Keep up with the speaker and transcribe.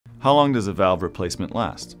How long does a valve replacement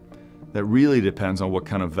last? That really depends on what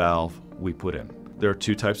kind of valve we put in. There are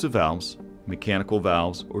two types of valves, mechanical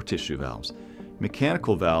valves or tissue valves.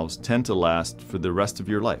 Mechanical valves tend to last for the rest of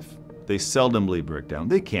your life. They seldomly break down.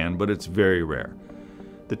 They can, but it's very rare.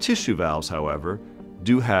 The tissue valves, however,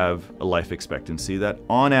 do have a life expectancy that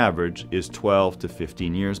on average is 12 to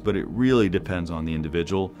 15 years, but it really depends on the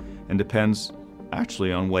individual and depends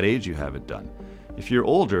actually on what age you have it done. If you're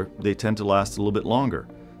older, they tend to last a little bit longer.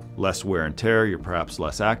 Less wear and tear, you're perhaps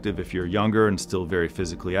less active. If you're younger and still very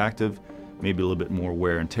physically active, maybe a little bit more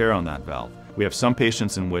wear and tear on that valve. We have some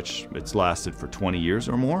patients in which it's lasted for 20 years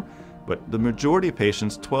or more, but the majority of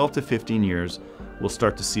patients, 12 to 15 years, will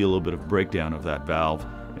start to see a little bit of breakdown of that valve,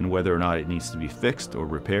 and whether or not it needs to be fixed or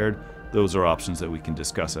repaired, those are options that we can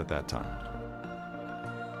discuss at that time.